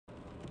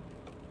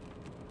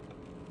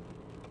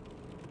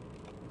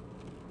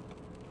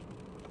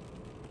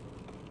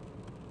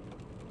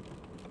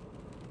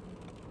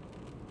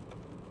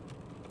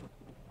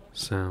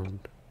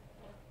sound.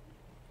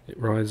 It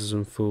rises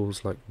and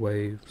falls like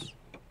waves.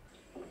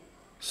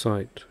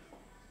 Sight,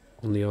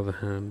 on the other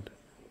hand,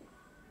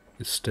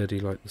 is steady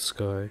like the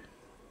sky.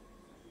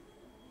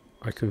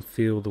 I can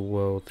feel the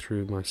world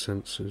through my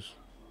senses,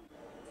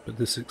 but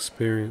this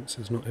experience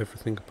is not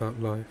everything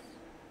about life.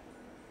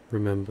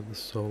 Remember the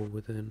soul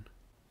within.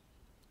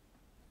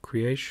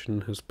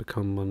 Creation has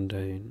become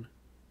mundane,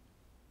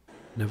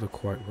 never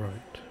quite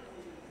right.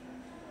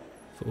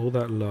 For all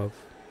that love,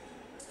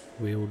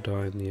 we all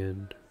die in the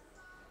end.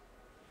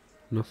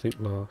 Nothing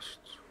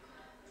lasts,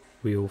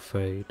 we all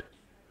fade.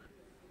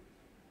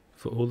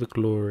 For all the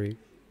glory,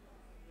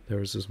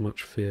 there is as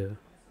much fear.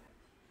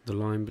 The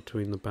line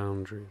between the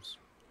boundaries,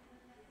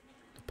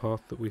 the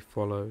path that we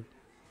follow,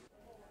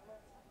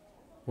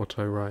 what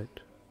I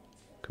write,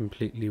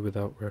 completely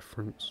without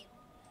reference,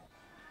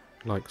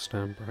 like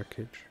Stan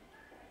Brakhage,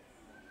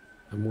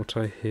 and what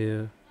I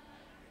hear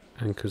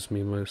anchors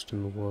me most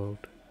in the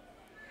world,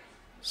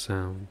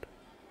 sound.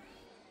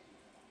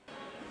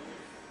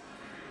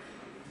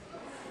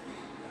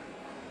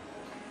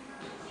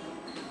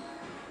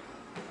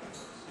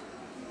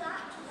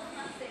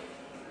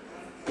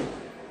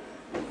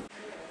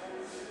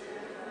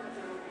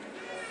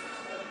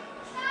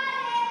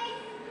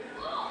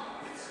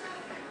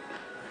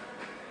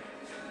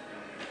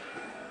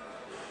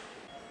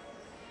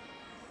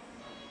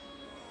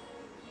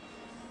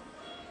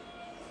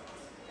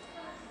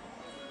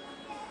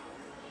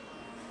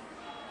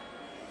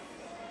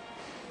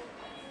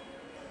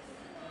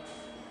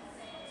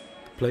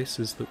 The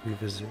places that we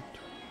visit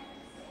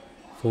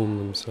form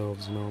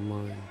themselves in our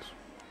minds.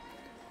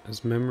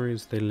 As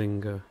memories they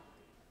linger,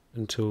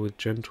 until with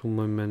gentle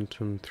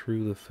momentum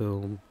through the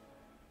film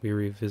we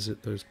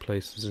revisit those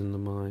places in the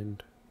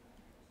mind.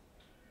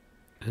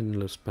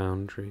 Endless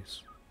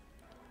boundaries,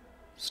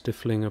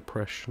 stifling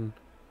oppression,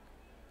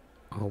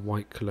 our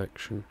white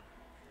collection,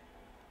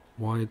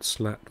 wide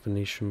slat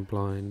Venetian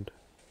blind,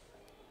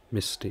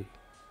 misty,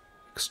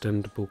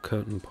 extendable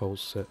curtain pole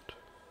set,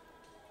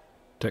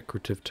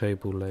 decorative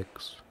table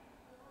legs,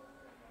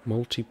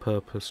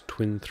 multi-purpose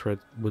twin-thread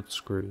wood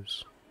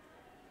screws,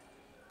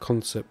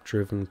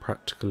 concept-driven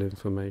practical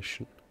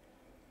information.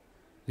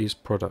 These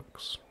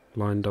products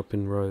lined up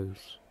in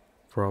rows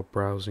for our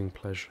browsing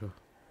pleasure.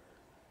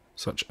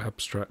 Such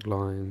abstract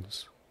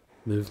lines,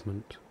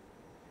 movement,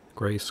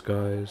 grey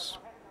skies,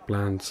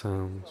 bland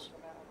sounds,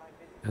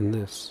 and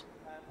this,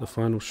 the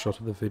final shot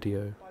of the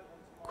video,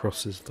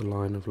 crosses the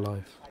line of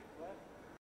life.